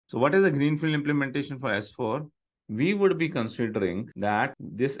So what is a Greenfield implementation for S4? We would be considering that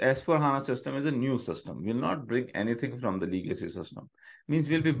this S4 HANA system is a new system. We'll not bring anything from the legacy system. Means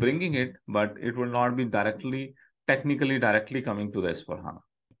we'll be bringing it, but it will not be technically directly coming to the S4 HANA.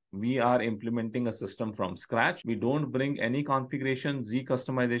 We are implementing a system from scratch. We don't bring any configuration, Z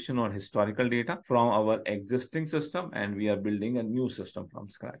customization or historical data from our existing system, and we are building a new system from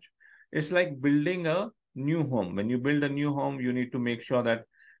scratch. It's like building a new home. When you build a new home, you need to make sure that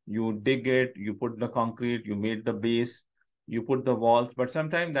you dig it, you put the concrete, you made the base, you put the walls, but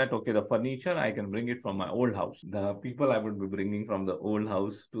sometimes the furniture, I can bring it from my old house. The people I would be bringing from the old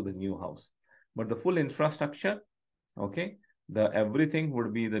house to the new house. But the full infrastructure, okay, everything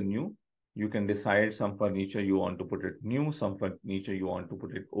would be the new. You can decide some furniture you want to put it new, some furniture you want to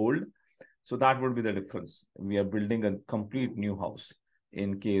put it old. So that would be the difference. We are building a complete new house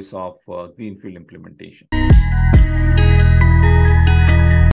in case of Greenfield implementation.